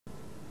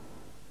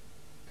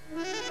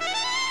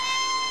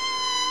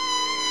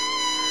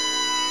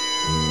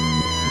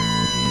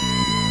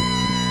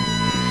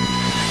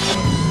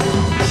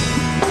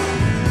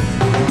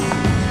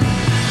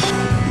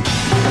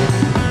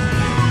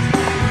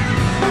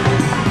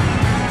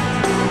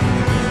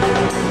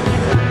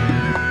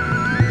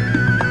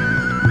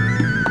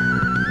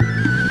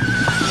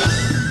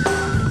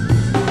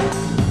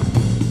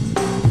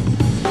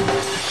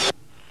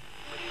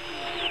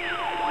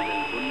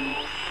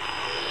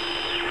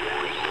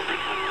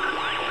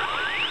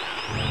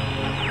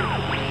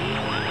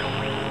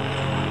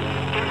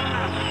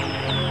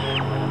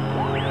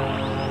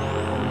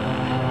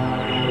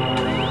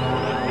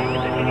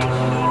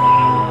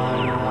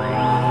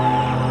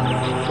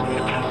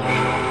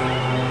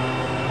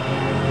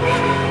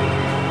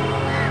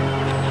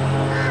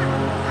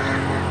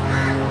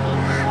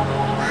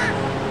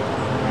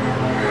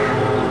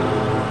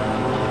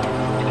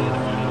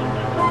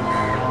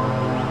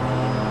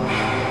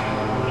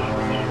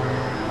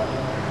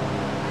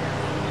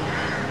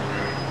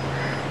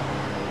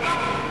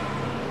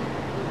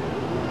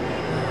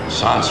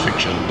Science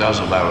fiction does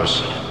allow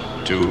us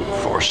to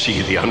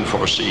foresee the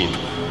unforeseen,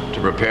 to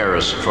prepare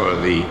us for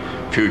the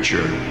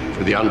future,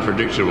 for the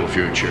unpredictable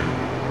future.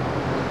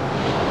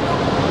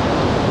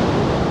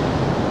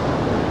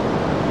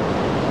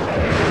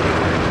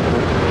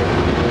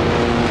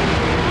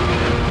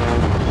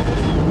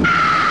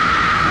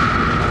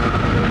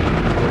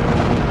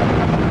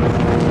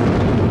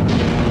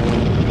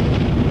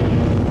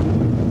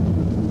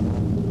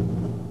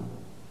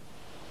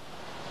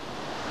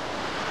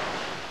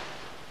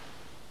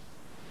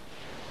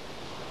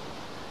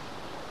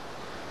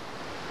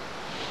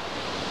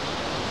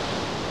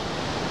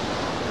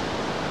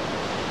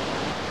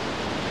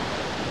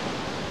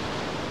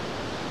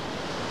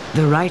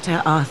 The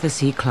writer Arthur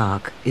C.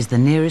 Clarke is the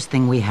nearest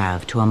thing we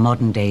have to a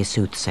modern-day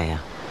soothsayer.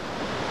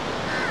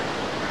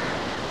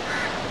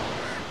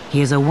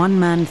 He is a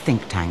one-man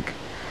think tank,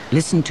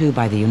 listened to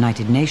by the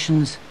United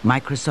Nations,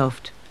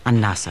 Microsoft,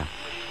 and NASA.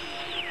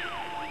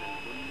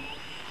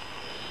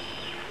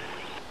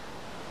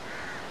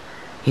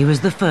 He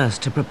was the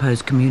first to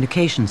propose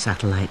communication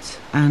satellites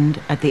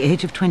and, at the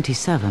age of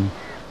 27,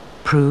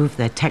 prove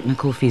their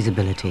technical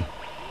feasibility.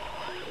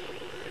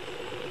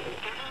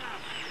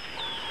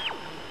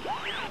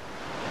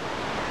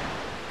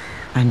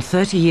 And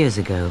 30 years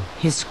ago,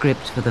 his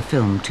script for the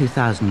film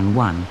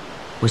 2001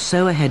 was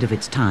so ahead of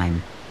its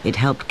time, it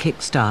helped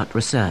kick-start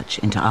research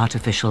into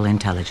artificial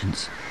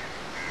intelligence.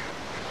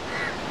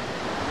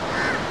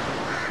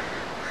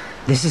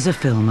 This is a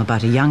film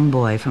about a young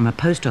boy from a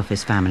post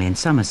office family in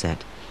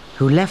Somerset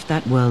who left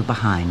that world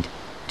behind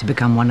to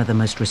become one of the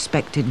most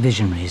respected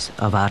visionaries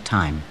of our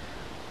time.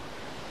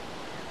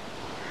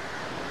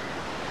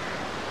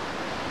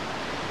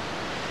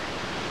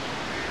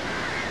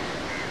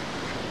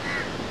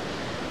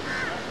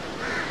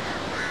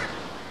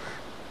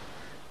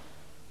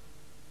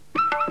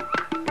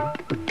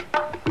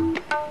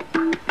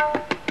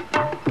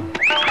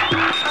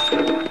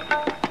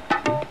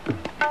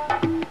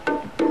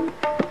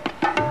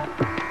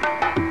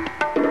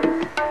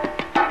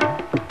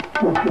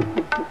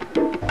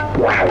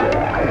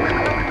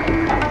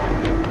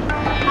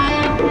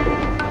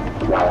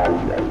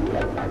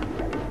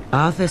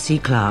 Arthur C.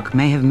 Clarke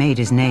may have made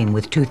his name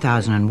with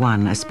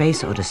 2001: A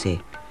Space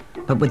Odyssey,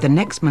 but with the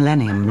next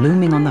millennium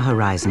looming on the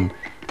horizon,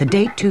 the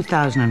date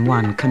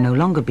 2001 can no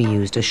longer be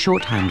used as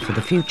shorthand for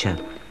the future.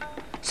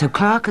 So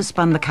Clarke has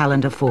spun the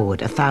calendar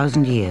forward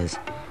 1,000 years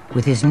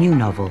with his new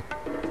novel,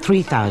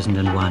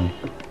 3001: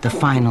 The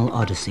Final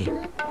Odyssey.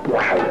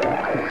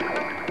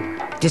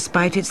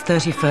 Despite its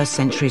 31st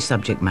century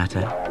subject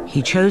matter,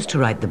 he chose to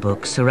write the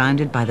book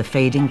surrounded by the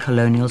fading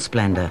colonial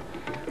splendor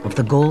of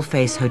the Galle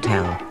Face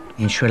Hotel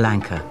in Sri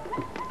Lanka,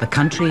 the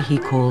country he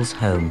calls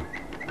home.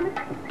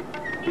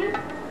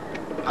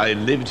 I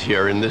lived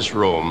here in this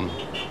room,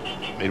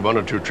 made 1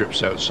 or 2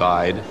 trips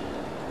outside,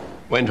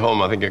 went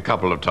home I think a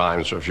couple of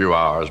times for a few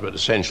hours, but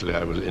essentially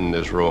I was in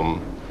this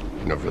room,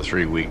 for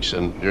 3 weeks,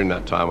 and during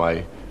that time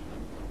I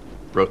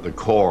wrote the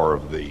core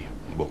of the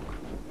book.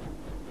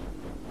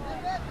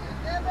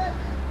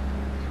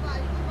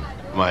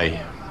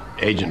 My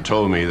agent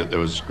told me that there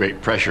was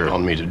great pressure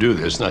on me to do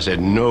this, and I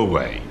said, no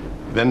way.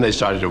 Then they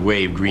started to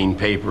wave green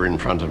paper in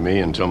front of me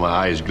until my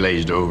eyes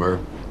glazed over.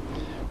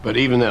 But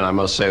even then, I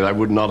must say that I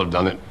would not have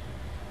done it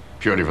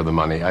purely for the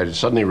money. I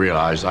suddenly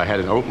realized I had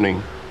an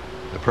opening,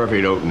 the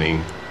perfect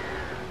opening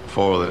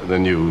for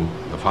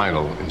the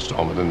final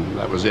installment, and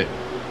that was it.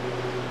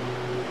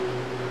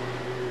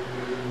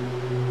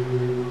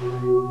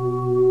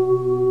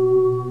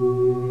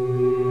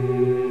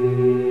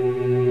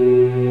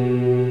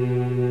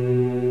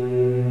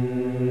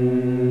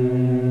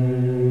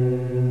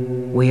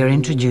 We are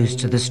introduced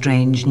to the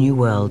strange new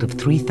world of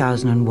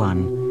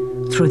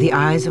 3001 through the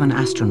eyes of an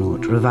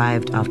astronaut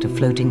revived after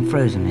floating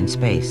frozen in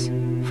space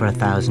for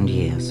 1,000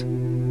 years.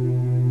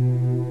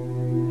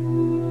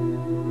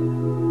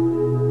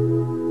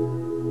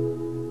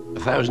 A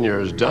 1,000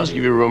 years does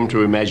give you room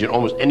to imagine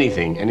almost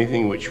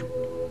anything which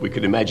we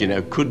could imagine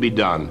how could be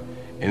done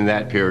in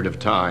that period of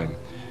time.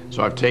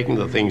 So I've taken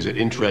the things that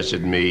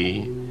interested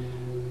me,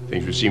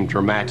 things which seemed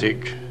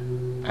dramatic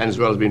and as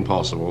well as being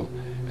possible,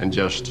 and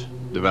just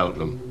develop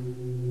them.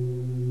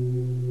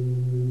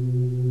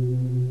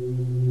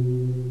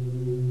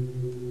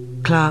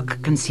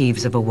 Clarke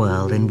conceives of a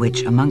world in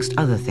which, amongst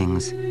other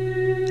things,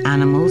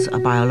 animals are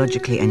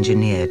biologically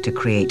engineered to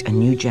create a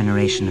new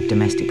generation of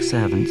domestic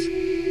servants.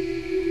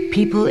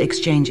 People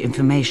exchange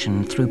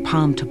information through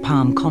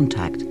palm-to-palm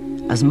contact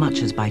as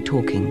much as by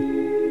talking.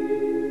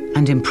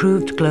 And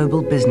improved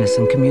global business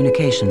and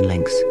communication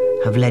links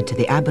have led to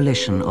the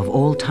abolition of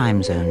all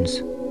time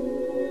zones.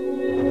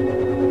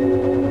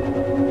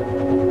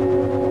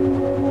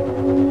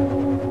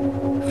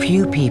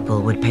 Few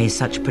people would pay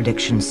such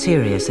predictions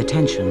serious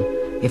attention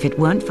if it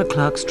weren't for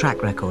Clarke's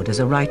track record as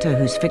a writer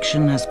whose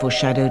fiction has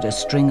foreshadowed a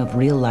string of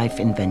real-life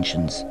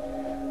inventions,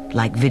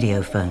 like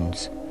video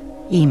phones,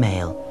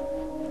 email,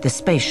 the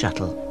space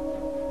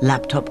shuttle,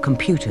 laptop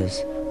computers,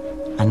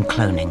 and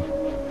cloning.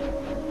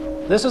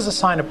 This is a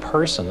sign of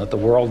person that the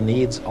world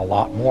needs a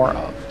lot more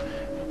of.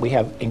 We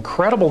have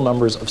incredible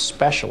numbers of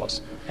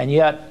specialists, and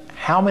yet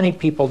how many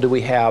people do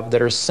we have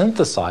that are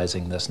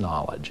synthesizing this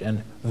knowledge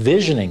and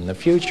visioning the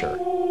future?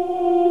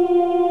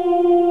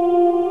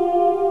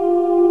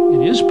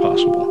 It is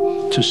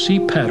possible to see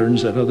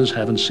patterns that others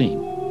haven't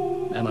seen.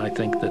 And I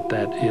think that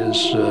that is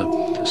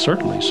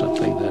certainly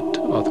something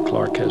that Arthur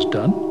Clarke has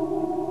done.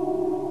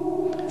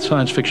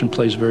 Science fiction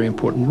plays a very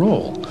important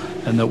role,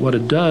 and that what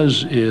it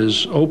does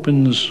is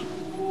opens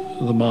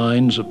the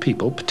minds of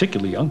people,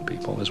 particularly young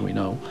people, as we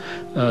know,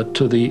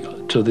 to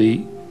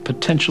the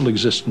potential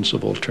existence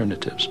of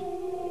alternatives.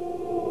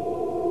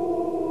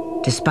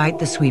 Despite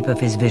the sweep of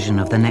his vision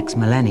of the next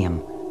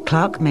millennium,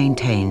 Clarke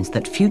maintains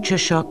that future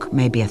shock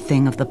may be a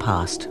thing of the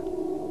past.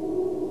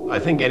 I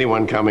think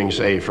anyone coming,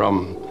 say,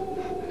 from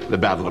the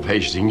Battle of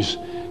Hastings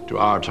to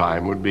our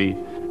time would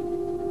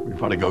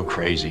probably go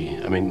crazy.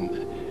 I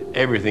mean,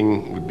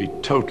 everything would be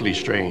totally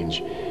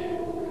strange.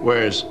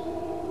 Whereas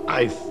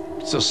I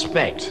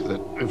suspect that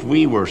if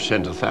we were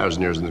sent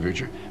 1,000 years in the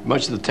future,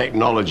 much of the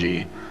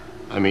technology,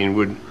 I mean,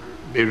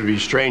 it would be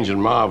strange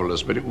and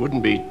marvelous, but it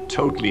wouldn't be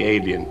totally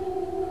alien.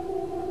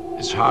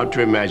 It's hard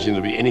to imagine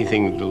there'll be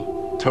anything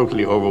that'll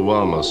totally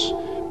overwhelm us,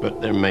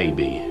 but there may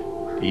be,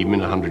 even in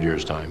 100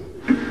 years' time.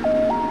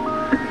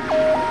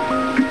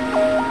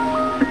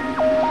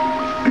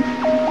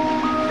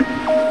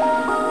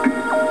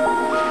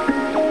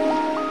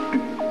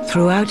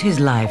 Throughout his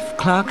life,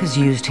 Clarke has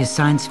used his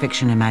science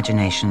fiction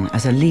imagination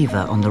as a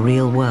lever on the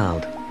real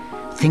world,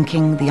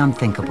 thinking the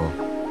unthinkable.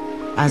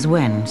 As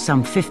when,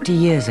 some 50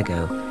 years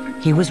ago,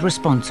 he was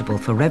responsible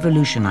for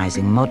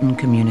revolutionizing modern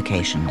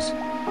communications.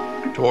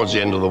 Towards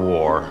the end of the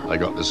war, I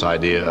got this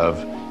idea of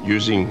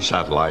using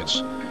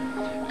satellites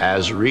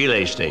as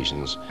relay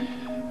stations.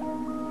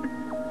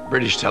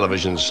 British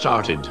television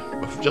started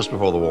just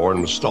before the war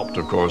and was stopped,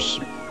 of course,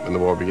 when the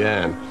war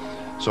began.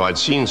 So I'd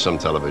seen some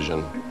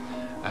television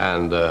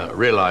and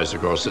realized, of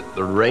course, that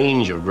the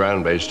range of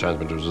ground-based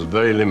transmitters was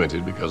very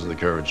limited because of the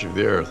curvature of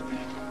the Earth.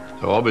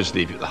 So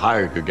obviously, the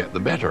higher you could get, the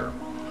better.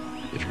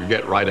 If you could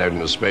get right out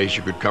into space,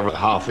 you could cover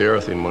half the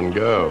Earth in one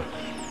go.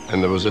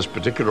 And there was this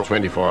particular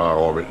 24-hour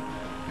orbit,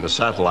 and the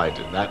satellite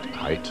at that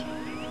height,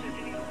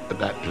 at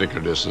that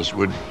particular distance,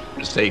 would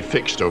stay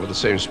fixed over the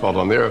same spot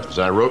on the Earth.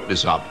 So I wrote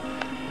this up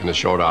in a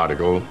short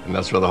article, and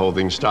that's where the whole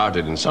thing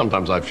started. And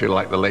sometimes I feel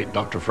like the late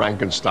Dr.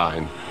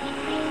 Frankenstein.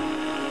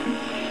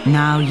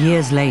 Now,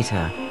 years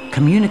later,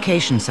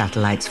 communication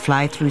satellites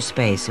fly through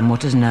space in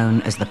what is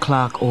known as the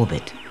Clarke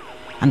orbit,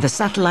 and the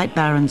satellite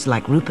barons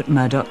like Rupert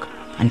Murdoch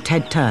and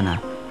Ted Turner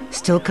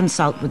still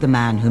consult with the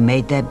man who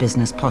made their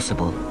business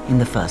possible in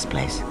the first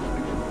place.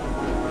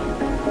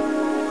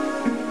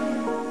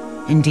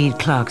 Indeed,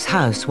 Clarke's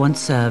house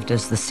once served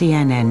as the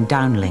CNN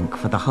downlink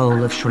for the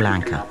whole of Sri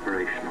Lanka.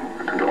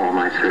 And all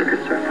my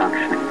circuits are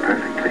functioning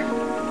perfectly.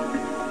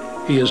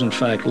 He is, in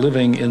fact,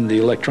 living in the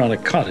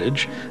electronic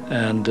cottage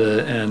and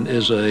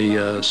is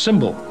a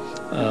symbol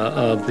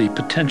of the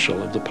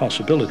potential, of the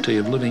possibility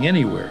of living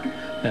anywhere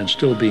and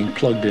still being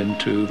plugged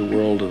into the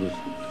world of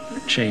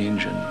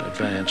change and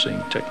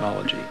advancing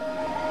technology.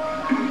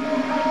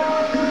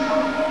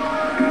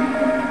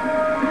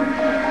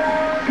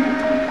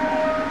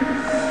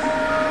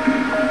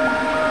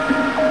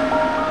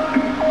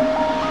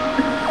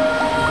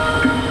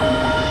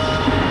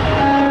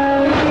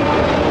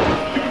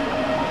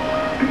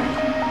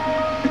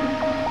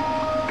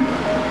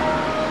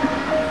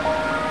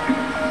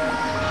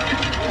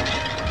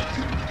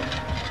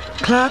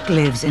 Clarke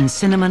lives in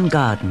Cinnamon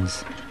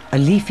Gardens, a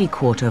leafy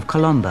quarter of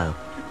Colombo,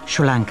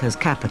 Sri Lanka's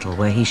capital,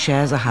 where he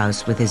shares a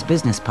house with his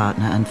business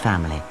partner and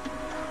family.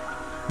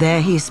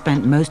 There he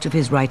spent most of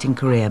his writing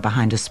career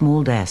behind a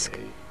small desk,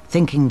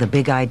 thinking the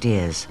big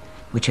ideas,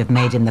 which have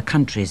made him the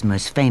country's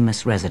most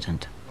famous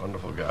resident.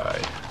 Wonderful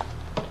guy.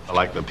 I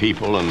like the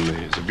people, and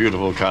it's a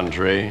beautiful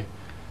country,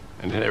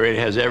 and it really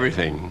has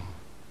everything.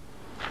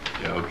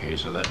 Yeah, okay,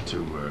 so that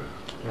to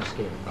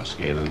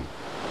Rascalen.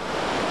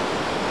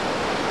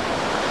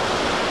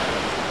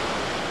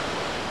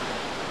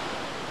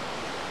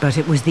 But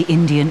it was the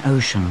Indian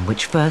Ocean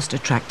which first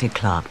attracted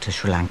Clarke to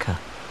Sri Lanka.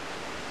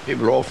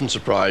 People are often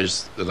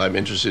surprised that I'm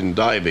interested in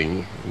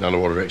diving, in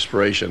underwater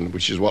exploration,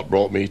 which is what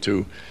brought me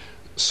to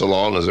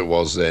Ceylon as it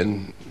was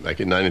then, back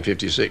in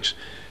 1956.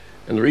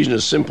 And the reason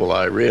is simple.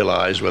 I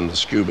realized when the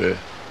scuba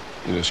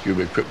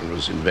equipment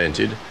was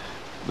invented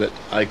that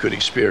I could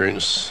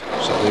experience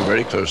something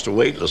very close to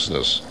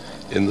weightlessness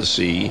in the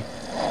sea,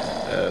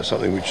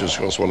 something which is, of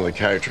course, one of the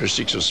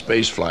characteristics of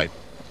spaceflight.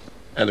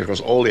 And, of course,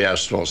 all the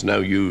astronauts now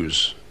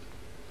use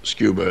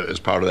scuba as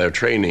part of their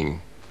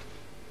training.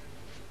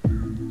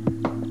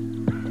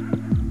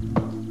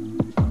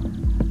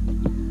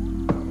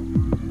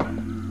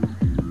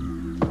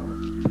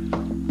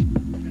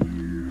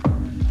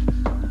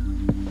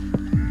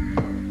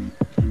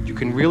 You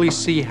can really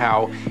see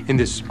how in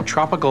this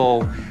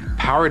tropical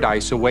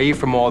paradise, away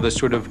from all the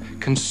sort of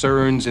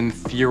concerns and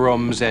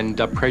theorems and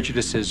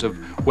prejudices of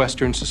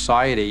Western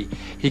society,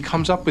 he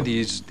comes up with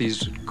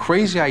these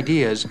crazy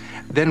ideas,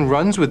 then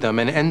runs with them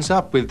and ends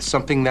up with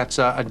something that's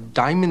a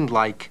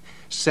diamond-like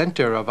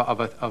center of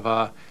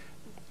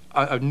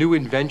a new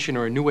invention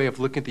or a new way of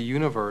looking at the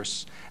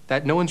universe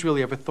that no one's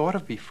really ever thought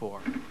of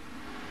before.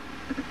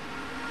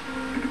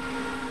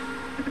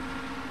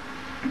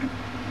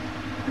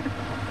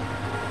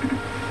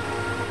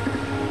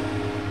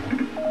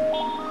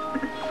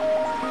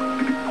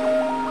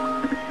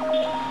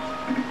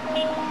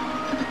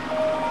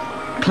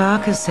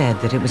 Clarke has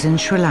said that it was in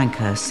Sri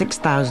Lanka,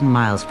 6,000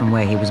 miles from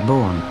where he was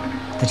born,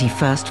 that he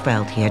first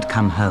felt he had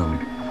come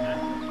home.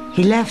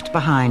 He left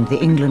behind the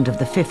England of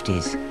the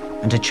 50s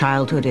and a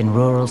childhood in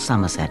rural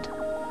Somerset.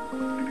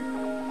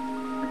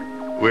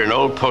 We're an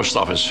old post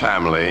office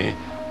family.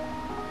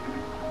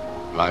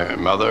 My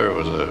mother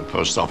was a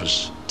post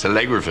office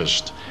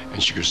telegraphist,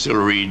 and she could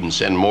still read and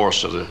send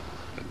Morse at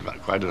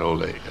quite an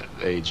old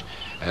age.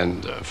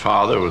 And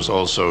father was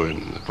also a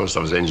post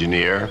office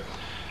engineer.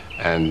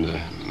 And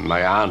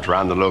my aunt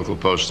ran the local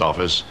post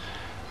office,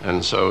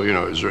 and so, you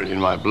know, it was really in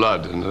my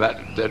blood, and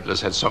that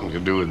just had something to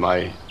do with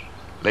my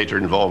later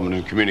involvement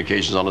in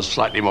communications on a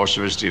slightly more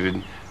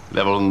sophisticated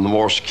level than the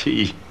Morse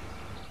key.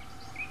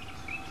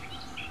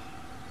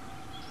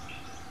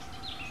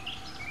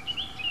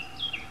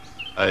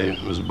 I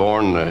was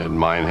born in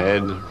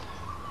Minehead,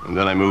 and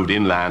then I moved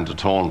inland to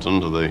Taunton,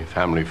 to the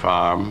family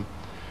farm,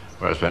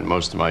 where I spent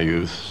most of my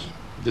youth.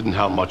 Didn't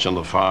help much on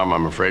the farm,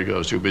 I'm afraid, because I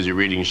was too busy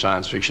reading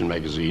science fiction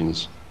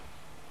magazines.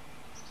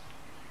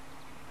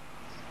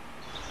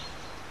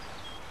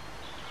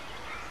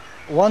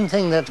 One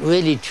thing that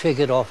really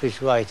triggered off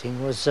his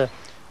writing was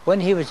when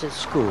he was at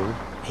school,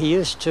 he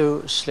used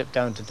to slip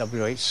down to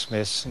W.H.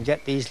 Smith's and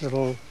get these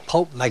little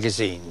pulp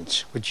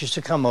magazines, which used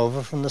to come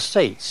over from the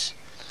States.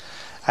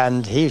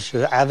 And he used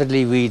to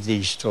avidly read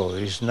these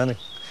stories, and then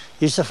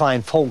he used to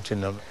find fault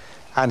in them.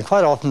 And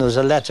quite often there was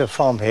a letter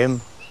from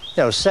him,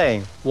 you know,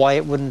 saying why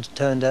it wouldn't have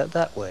turned out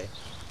that way.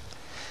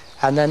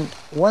 And then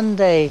one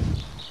day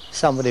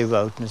somebody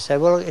wrote and said,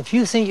 well, if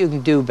you think you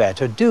can do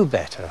better, do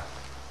better.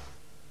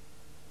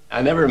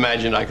 I never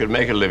imagined I could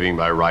make a living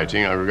by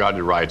writing. I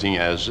regarded writing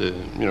as, you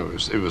know,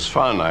 it was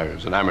fun. I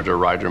was an amateur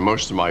writer.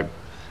 Most of my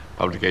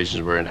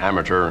publications were in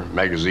amateur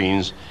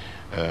magazines,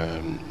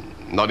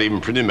 not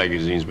even printed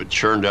magazines, but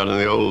churned out in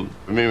the old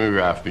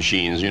mimeograph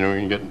machines, you know,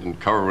 you get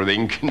covered with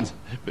ink and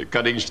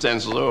cutting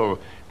stencils. Oh,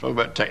 talk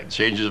about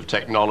changes of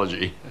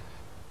technology.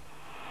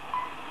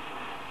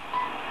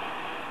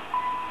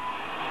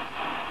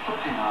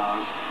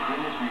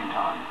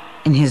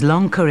 In his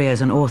long career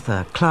as an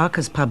author, Clarke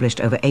has published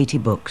over 80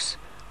 books,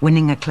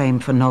 winning acclaim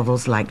for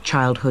novels like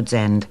Childhood's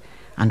End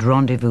and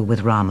Rendezvous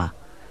with Rama,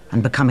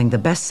 and becoming the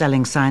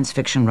best-selling science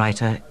fiction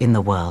writer in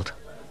the world.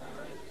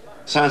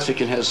 Science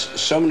fiction has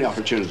so many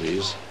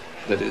opportunities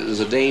that it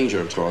is a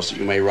danger, of course, that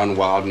you may run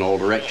wild in all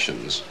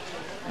directions.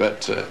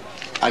 But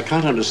I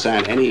can't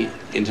understand any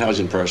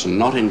intelligent person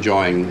not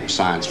enjoying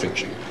science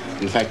fiction.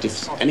 In fact,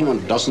 if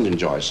anyone doesn't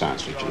enjoy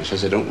science fiction,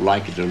 says they don't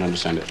like it, don't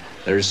understand it,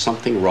 there is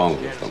something wrong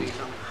with them.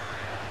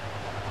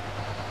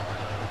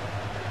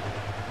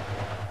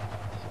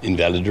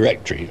 Invalid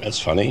directory, that's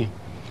funny.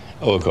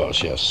 Oh, of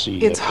course, yes.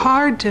 It's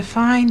hard to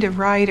find a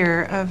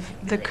writer of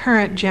the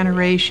current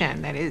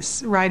generation, that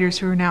is, writers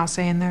who are now,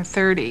 say, in their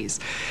 30s,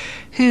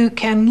 who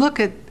can look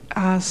at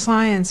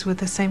science with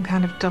the same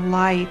kind of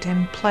delight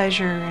and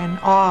pleasure and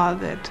awe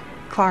that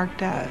Clarke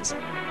does.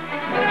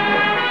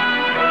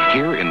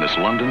 Here in this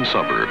London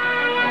suburb,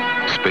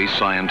 space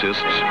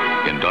scientists,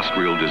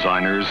 industrial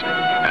designers,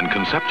 and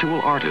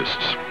conceptual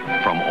artists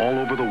from all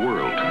over the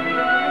world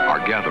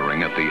are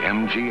gathering at the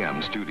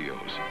MGM studios.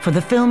 For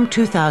the film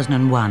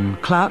 2001,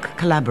 Clarke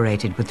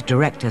collaborated with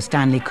director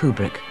Stanley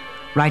Kubrick,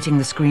 writing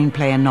the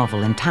screenplay and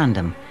novel in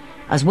tandem,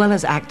 as well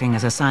as acting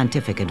as a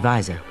scientific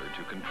advisor.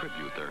 To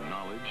contribute their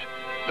knowledge,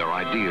 their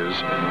ideas,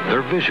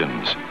 their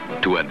visions,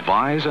 to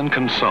advise and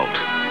consult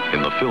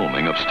in the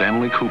filming of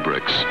Stanley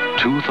Kubrick's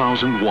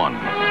 2001,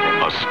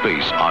 A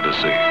Space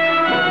Odyssey.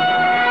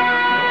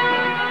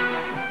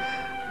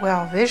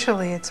 Well,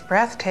 visually it's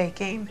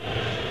breathtaking.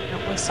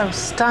 It was so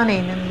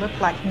stunning and looked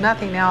like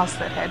nothing else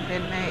that had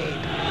been made.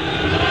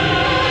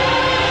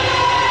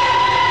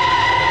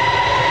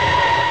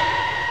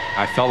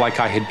 I felt like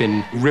I had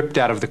been ripped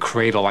out of the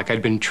cradle, like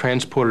I'd been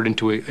transported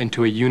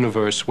into a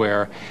universe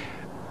where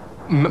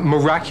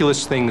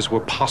miraculous things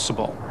were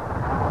possible.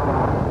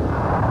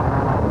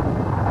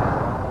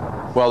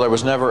 Well, there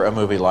was never a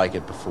movie like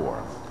it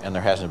before, and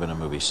there hasn't been a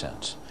movie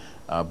since.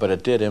 But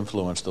it did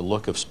influence the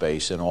look of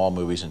space in all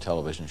movies and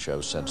television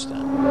shows since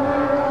then.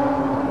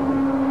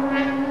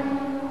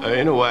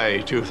 In a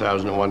way,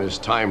 2001 is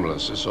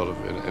timeless. It's sort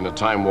of in a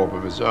time warp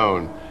of its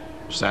own.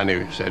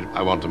 Stanley said,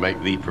 I want to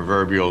make the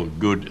proverbial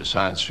good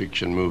science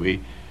fiction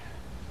movie,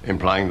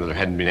 implying that there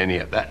hadn't been any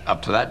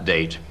up to that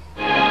date.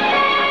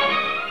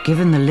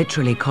 Given the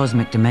literally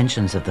cosmic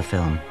dimensions of the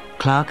film,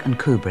 Clarke and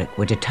Kubrick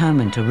were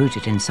determined to root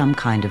it in some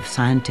kind of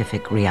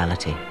scientific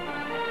reality.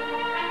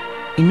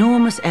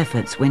 Enormous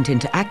efforts went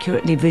into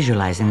accurately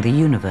visualizing the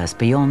universe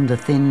beyond the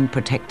thin,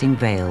 protecting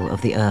veil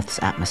of the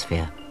Earth's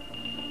atmosphere.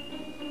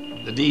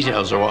 The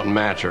details are what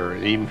matter,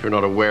 even if you're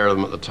not aware of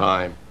them at the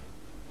time.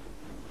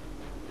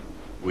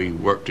 We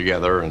worked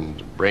together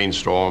and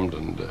brainstormed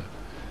and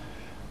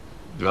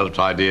developed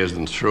ideas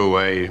and threw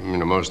away,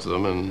 most of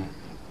them, and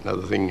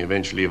the thing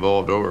eventually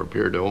evolved over a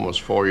period of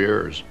almost 4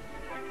 years.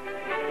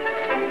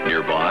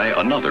 Nearby,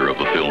 another of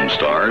the film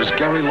stars,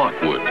 Gary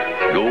Lockwood,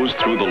 goes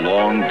through the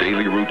long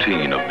daily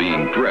routine of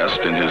being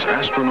dressed in his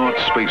astronaut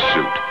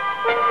spacesuit.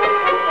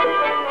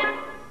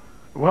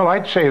 Well,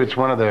 I'd say it's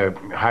one of the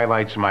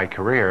highlights of my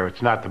career.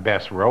 It's not the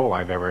best role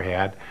I've ever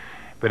had,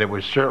 but it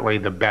was certainly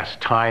the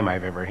best time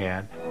I've ever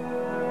had.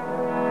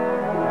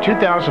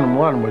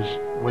 2001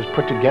 was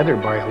put together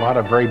by a lot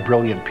of very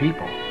brilliant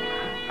people.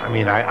 I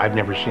mean, I've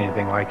never seen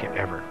anything like it,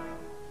 ever.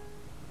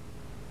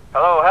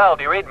 Hello, Hal,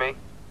 do you read me?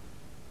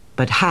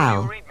 But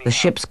Hal, the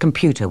ship's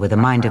computer with a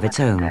mind of its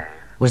own,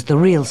 was the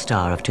real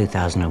star of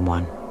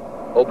 2001.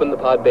 Open the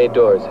pod bay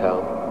doors,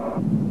 Hal.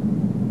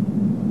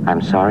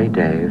 I'm sorry,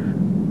 Dave.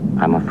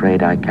 I'm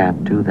afraid I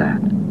can't do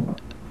that.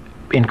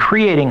 In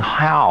creating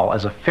Hal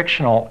as a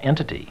fictional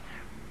entity,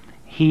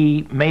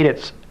 he made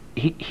it.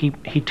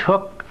 He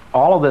took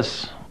all of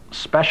this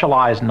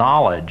specialized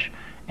knowledge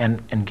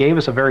and gave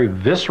us a very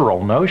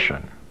visceral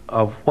notion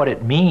of what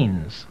it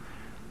means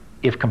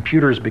if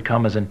computers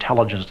become as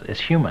intelligent as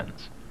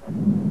humans.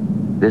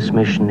 This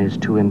mission is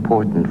too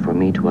important for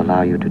me to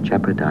allow you to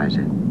jeopardize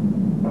it.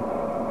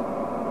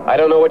 I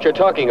don't know what you're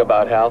talking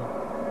about, Hal.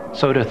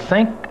 So to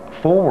think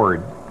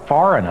forward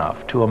far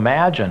enough to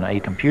imagine a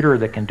computer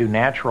that can do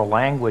natural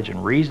language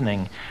and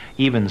reasoning,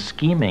 even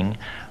scheming,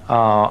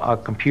 a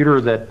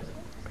computer that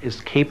is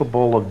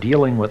capable of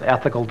dealing with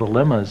ethical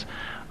dilemmas,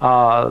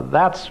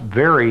 that's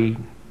very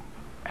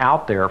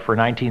out there for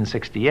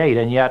 1968,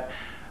 and yet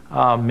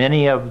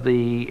many of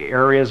the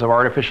areas of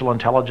artificial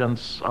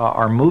intelligence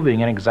are moving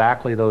in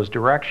exactly those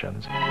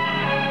directions.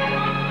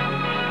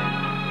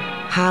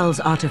 Hal's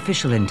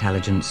artificial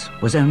intelligence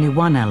was only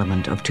one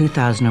element of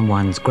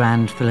 2001's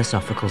grand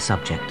philosophical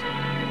subject.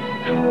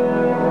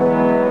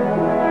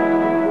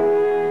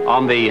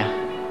 On the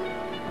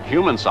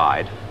human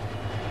side,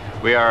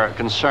 we are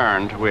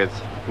concerned with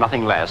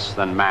nothing less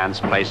than man's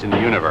place in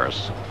the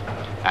universe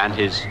and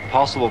his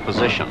possible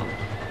position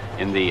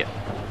in the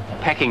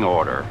pecking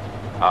order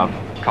of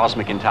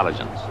cosmic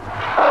intelligence.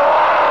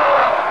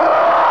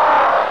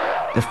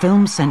 The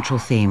film's central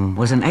theme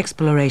was an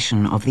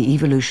exploration of the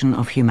evolution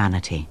of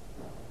humanity.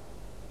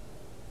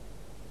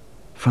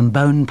 From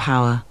bone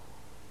power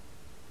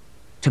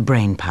to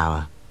brain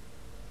power.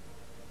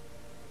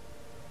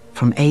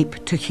 From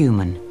ape to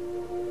human,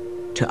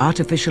 to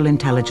artificial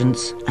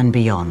intelligence and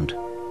beyond.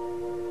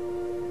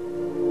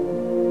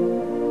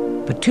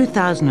 But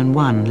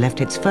 2001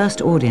 left its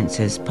first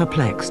audiences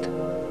perplexed.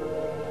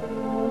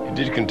 It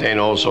did contain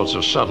all sorts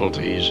of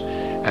subtleties,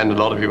 and a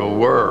lot of people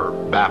were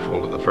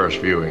baffled at the first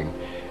viewing.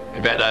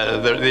 In fact,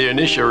 the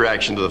initial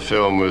reaction to the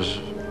film was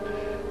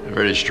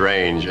very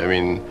strange. I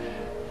mean,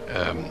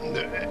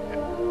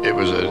 it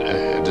was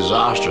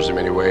disastrous in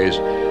many ways.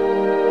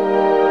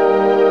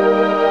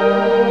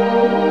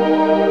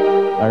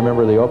 I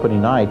remember the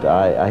opening night,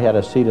 I had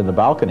a seat in the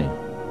balcony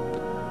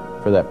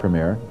for that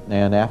premiere,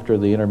 and after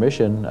the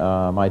intermission,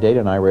 my date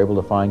and I were able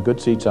to find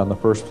good seats on the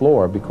first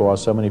floor because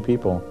so many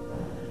people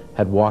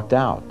had walked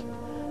out,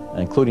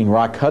 including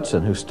Rock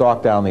Hudson, who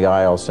stalked down the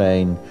aisle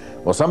saying,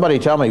 "Will somebody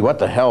tell me what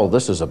the hell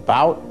this is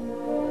about?"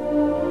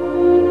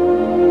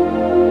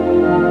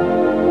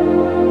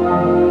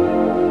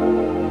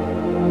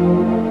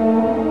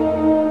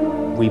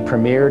 We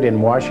premiered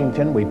in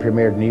Washington, we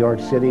premiered in New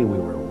York City, we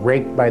were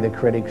raked by the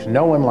critics,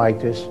 no one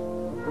liked us.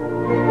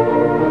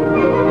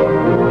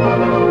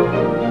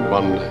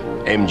 One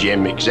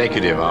MGM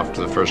executive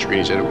after the first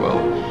screening said,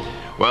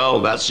 well,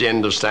 that's the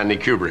end of Stanley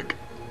Kubrick.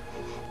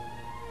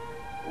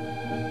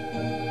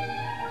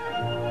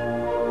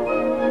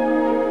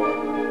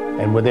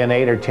 And within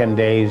 8 or 10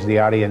 days, the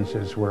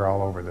audiences were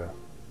all over the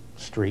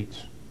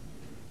streets.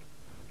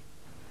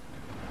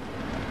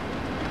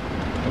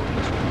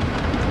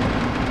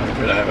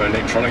 I have an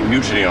electronic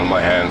mutiny on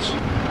my hands.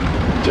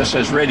 It just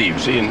says ready, you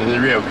see, and it's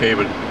really okay,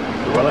 but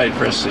when I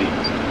press the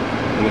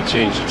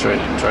change to try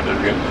to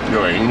get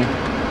going,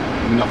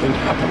 nothing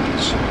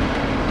happens.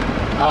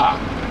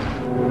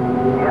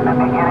 In the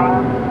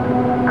beginning,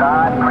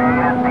 God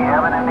created the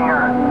heaven and the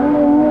earth.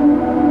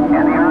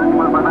 And the earth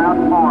was without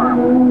form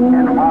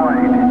and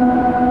void,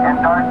 and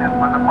darkness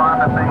was upon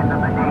the face of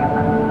the deep.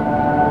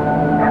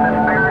 And the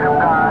Spirit of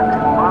God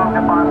moved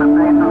upon the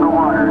face of the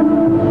waters.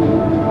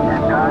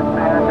 And God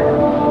said,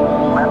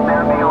 "Let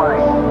there be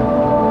light."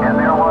 And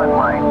there was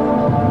light.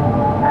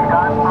 And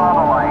God saw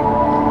the light,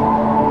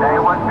 that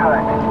it was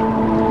good.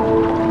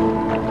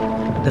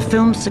 The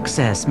film's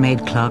success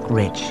made Clarke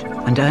rich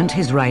and earned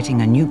his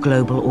writing a new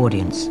global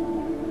audience.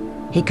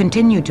 He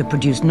continued to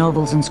produce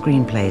novels and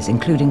screenplays,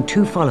 including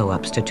 2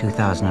 follow-ups to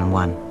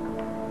 2001.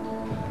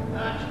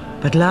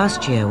 But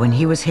last year, when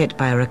he was hit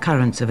by a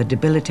recurrence of a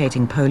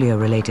debilitating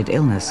polio-related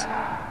illness,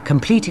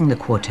 completing the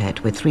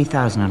quartet with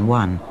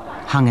 3001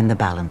 hung in the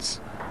balance.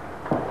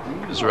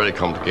 It's very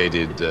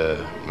complicated.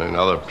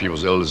 Other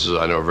people's illnesses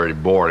I know are very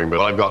boring, but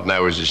what I've got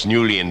now is this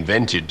newly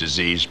invented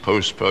disease,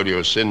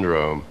 post-polio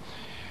syndrome.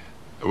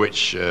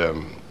 which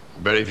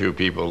very few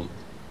people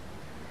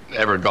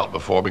ever got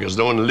before because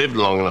no one lived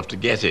long enough to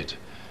get it.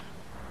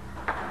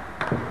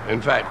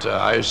 In fact,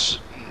 I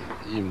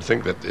even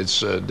think that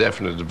it's a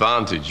definite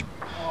advantage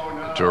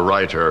to a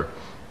writer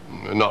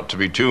not to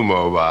be too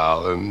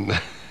mobile, and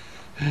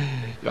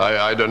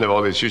I don't have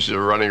all the excuses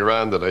of running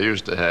around that I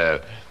used to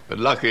have. But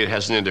luckily it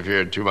hasn't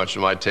interfered too much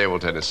in my table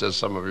tennis, as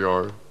some of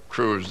your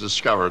crews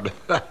discovered.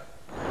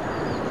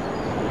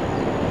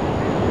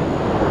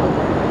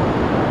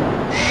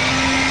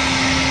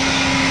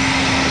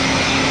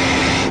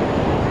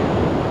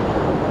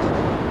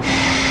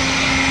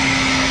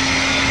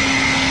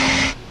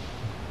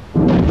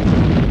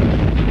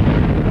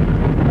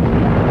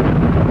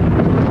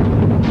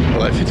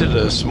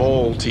 A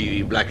small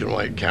TV black and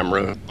white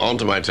camera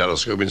onto my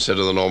telescope instead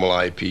of the normal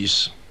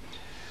eyepiece,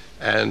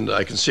 and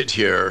I can sit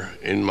here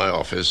in my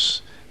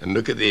office and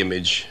look at the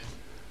image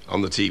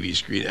on the TV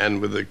screen, and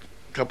with a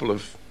couple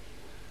of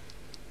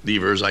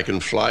levers I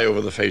can fly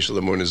over the face of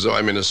the moon as though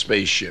I'm in a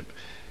spaceship.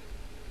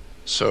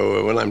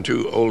 So when I'm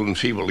too old and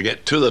feeble to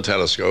get to the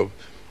telescope,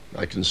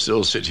 I can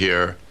still sit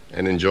here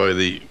and enjoy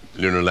the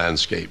lunar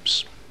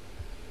landscapes.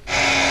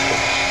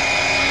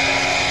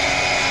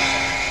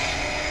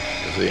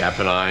 The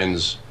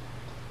Apennines,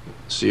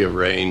 Sea of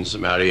Rains, the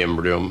Mare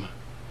Imbrium.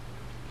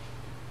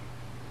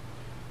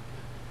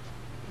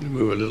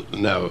 Move a little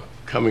now,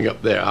 coming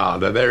up there.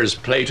 There's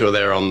Plato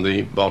there on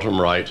the bottom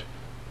right,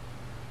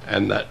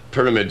 and that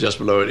pyramid just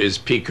below it is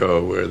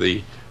Pico, where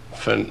the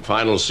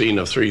final scene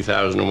of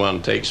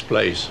 3001 takes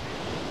place.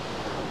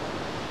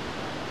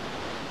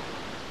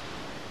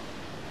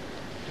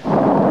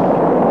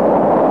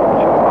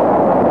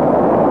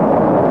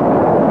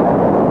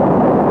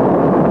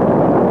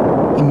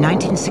 In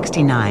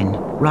 1969,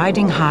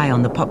 riding high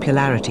on the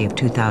popularity of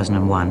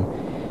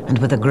 2001, and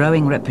with a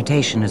growing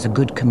reputation as a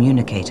good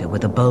communicator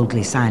with a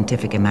boldly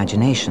scientific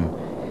imagination,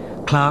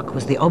 Clark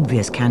was the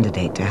obvious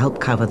candidate to help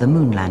cover the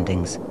moon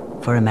landings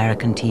for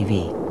American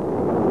TV.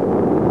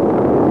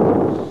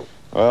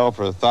 Well,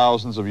 for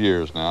thousands of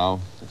years now,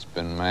 it's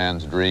been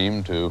man's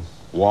dream to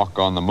walk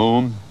on the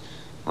moon.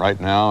 Right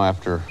now,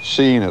 after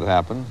seeing it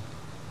happen,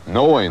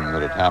 knowing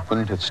that it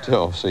happened, it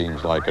still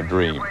seems like a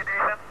dream.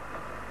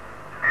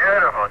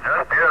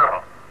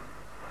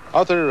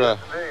 Arthur,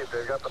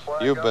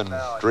 you've been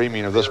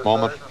dreaming of this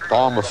moment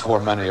long before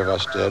many of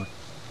us did.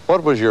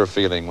 What was your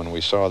feeling when we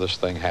saw this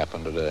thing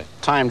happen today?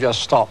 Time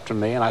just stopped to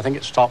me, and I think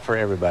it stopped for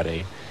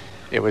everybody.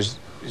 It was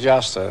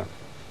just a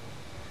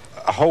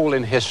hole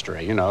in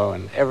history, you know,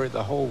 and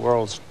the whole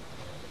world's,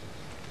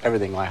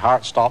 everything. My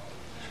heart stopped,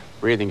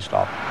 breathing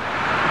stopped.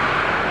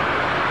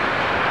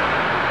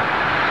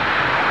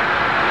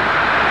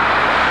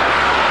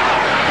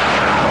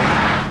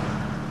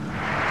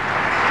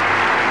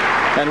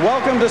 And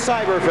welcome to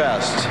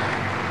Cyberfest.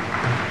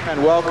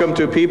 And welcome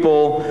to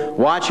people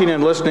watching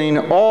and listening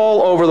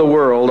all over the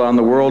world on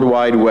the World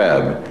Wide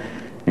Web,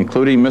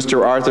 including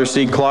Mr. Arthur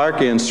C.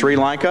 Clarke in Sri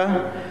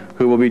Lanka,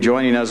 who will be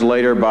joining us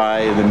later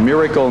by the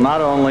miracle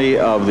not only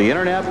of the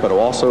internet, but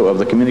also of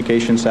the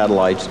communication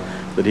satellites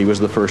that he was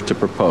the first to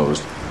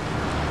propose.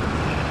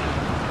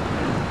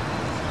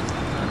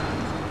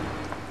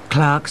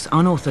 Clarke's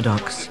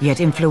unorthodox yet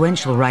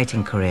influential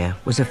writing career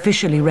was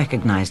officially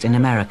recognized in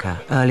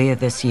America earlier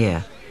this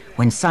year,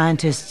 when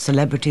scientists,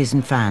 celebrities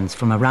and fans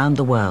from around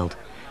the world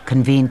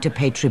convened to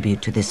pay tribute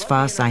to this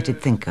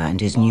far-sighted thinker and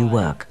his new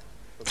work,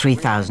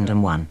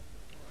 3001.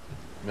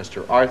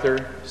 Mr.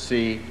 Arthur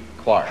C.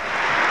 Clarke.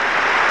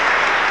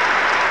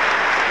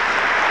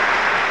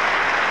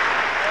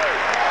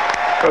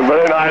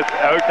 Very nice.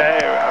 Okay.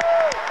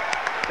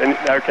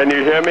 Now, can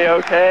you hear me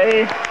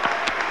okay?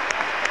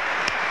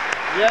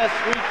 Yes,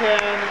 we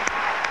can.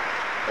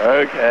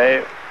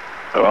 Okay.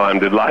 Well, I'm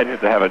delighted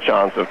to have a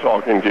chance of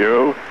talking to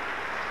you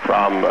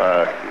from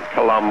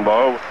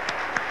Colombo.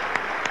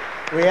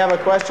 We have a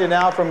question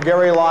now from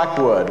Gary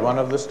Lockwood, one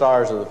of the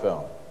stars of the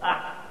film.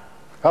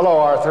 Hello,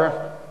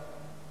 Arthur.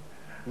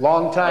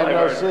 Long time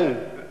no see.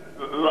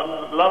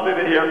 Lovely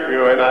to hear from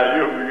you, and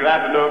you're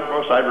glad to know, of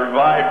course, I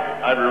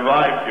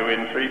revived you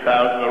in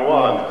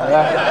 3001.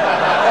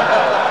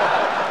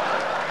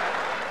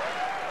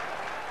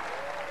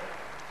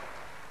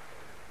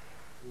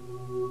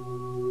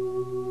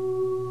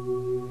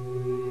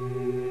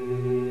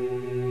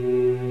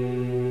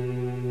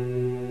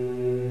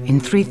 In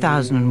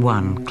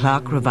 3001,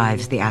 Clarke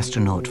revives the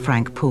astronaut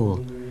Frank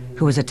Poole,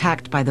 who was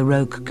attacked by the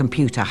rogue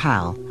computer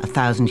HAL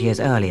 1,000 years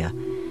earlier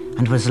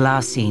and was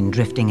last seen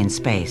drifting in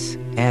space,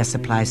 air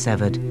supply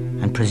severed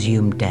and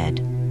presumed dead.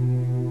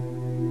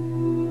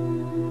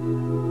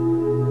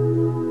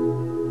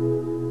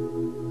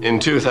 In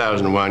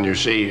 2001, you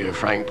see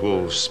Frank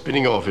Poole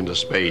spinning off into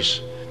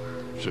space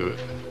to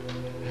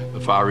the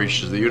far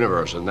reaches of the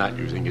universe, and that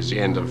you think is the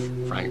end of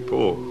Frank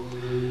Poole.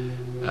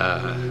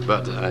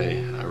 But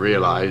I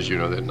realize, you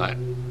know, that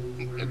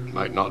it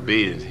might not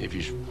be if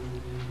he's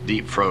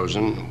deep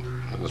frozen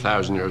in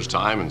 1,000 years'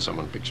 time and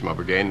someone picks him up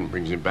again and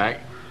brings him back,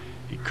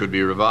 he could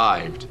be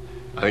revived.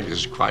 I think this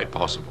is quite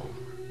possible.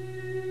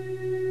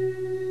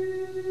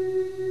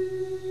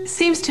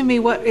 seems to me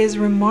what is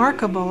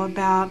remarkable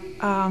about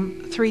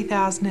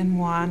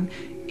 3001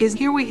 is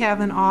here we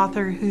have an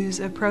author who's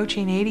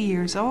approaching 80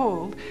 years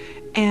old,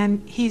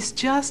 and he's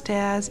just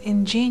as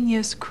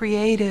ingenious,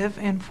 creative,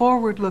 and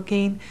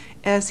forward-looking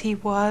as he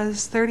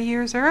was 30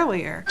 years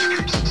earlier.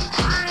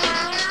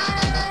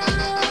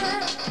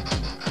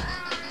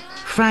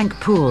 Frank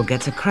Poole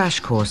gets a crash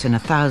course in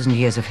 1,000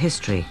 years of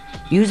history,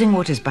 using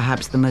what is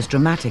perhaps the most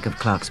dramatic of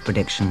Clarke's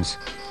predictions,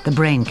 the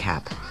brain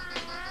cap,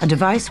 a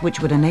device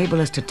which would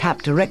enable us to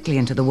tap directly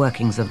into the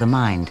workings of the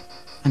mind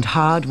and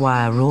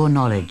hardwire raw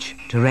knowledge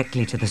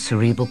directly to the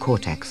cerebral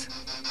cortex.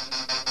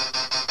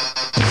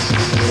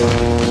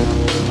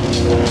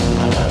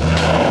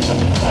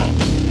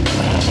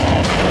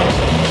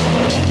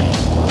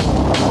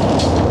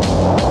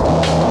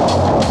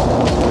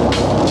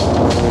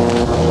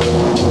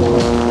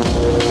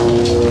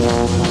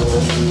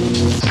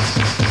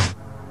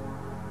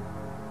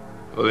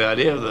 Well, the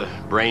idea of the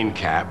brain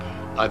cap,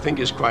 I think,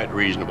 is quite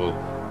reasonable.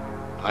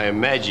 I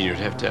imagine you'd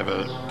have to have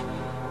a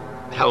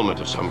helmet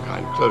of some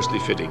kind, closely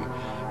fitting,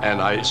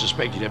 and I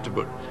suspect you'd have to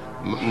put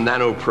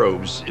nano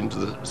probes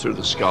through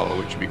the skull,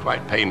 which would be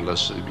quite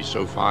painless. It'd be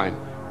so fine.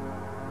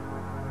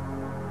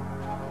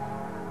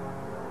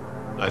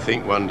 I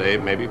think one day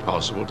it may be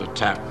possible to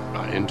tap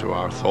into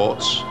our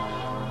thoughts.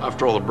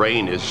 After all, the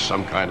brain is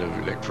some kind of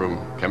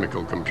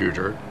electrochemical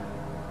computer.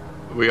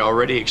 We're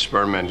already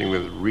experimenting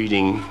with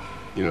reading,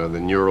 the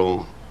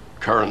neural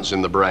currents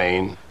in the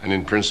brain, and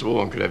in principle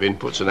one could have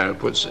inputs and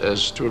outputs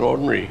as to an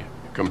ordinary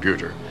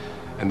computer.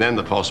 And then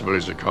the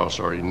possibilities, of course,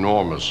 are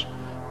enormous.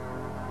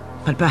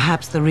 But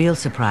perhaps the real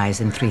surprise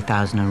in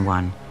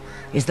 3001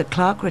 is that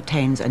Clarke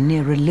retains a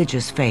near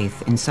religious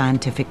faith in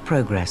scientific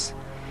progress,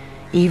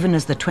 even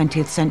as the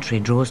 20th century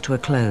draws to a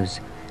close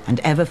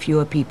and ever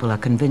fewer people are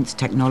convinced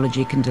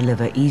technology can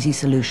deliver easy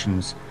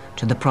solutions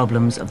to the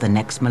problems of the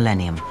next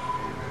millennium.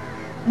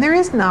 There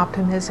is an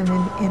optimism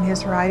in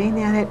his writing,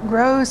 and it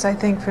grows, I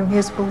think, from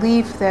his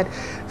belief that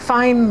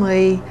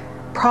finally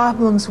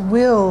problems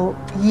will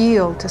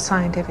yield to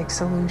scientific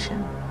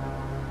solution.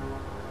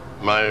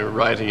 My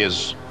writing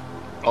is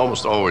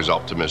almost always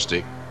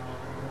optimistic.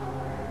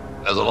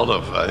 There's a lot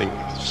of, I think,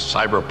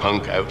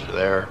 cyberpunk out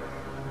there.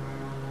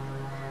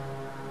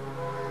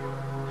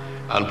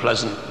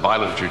 Unpleasant,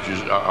 violent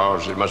futures are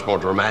much more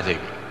dramatic.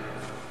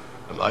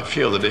 And I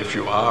feel that if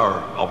you are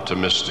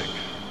optimistic,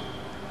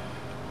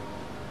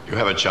 you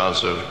have a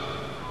chance of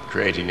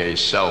creating a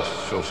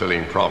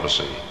self-fulfilling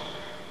prophecy.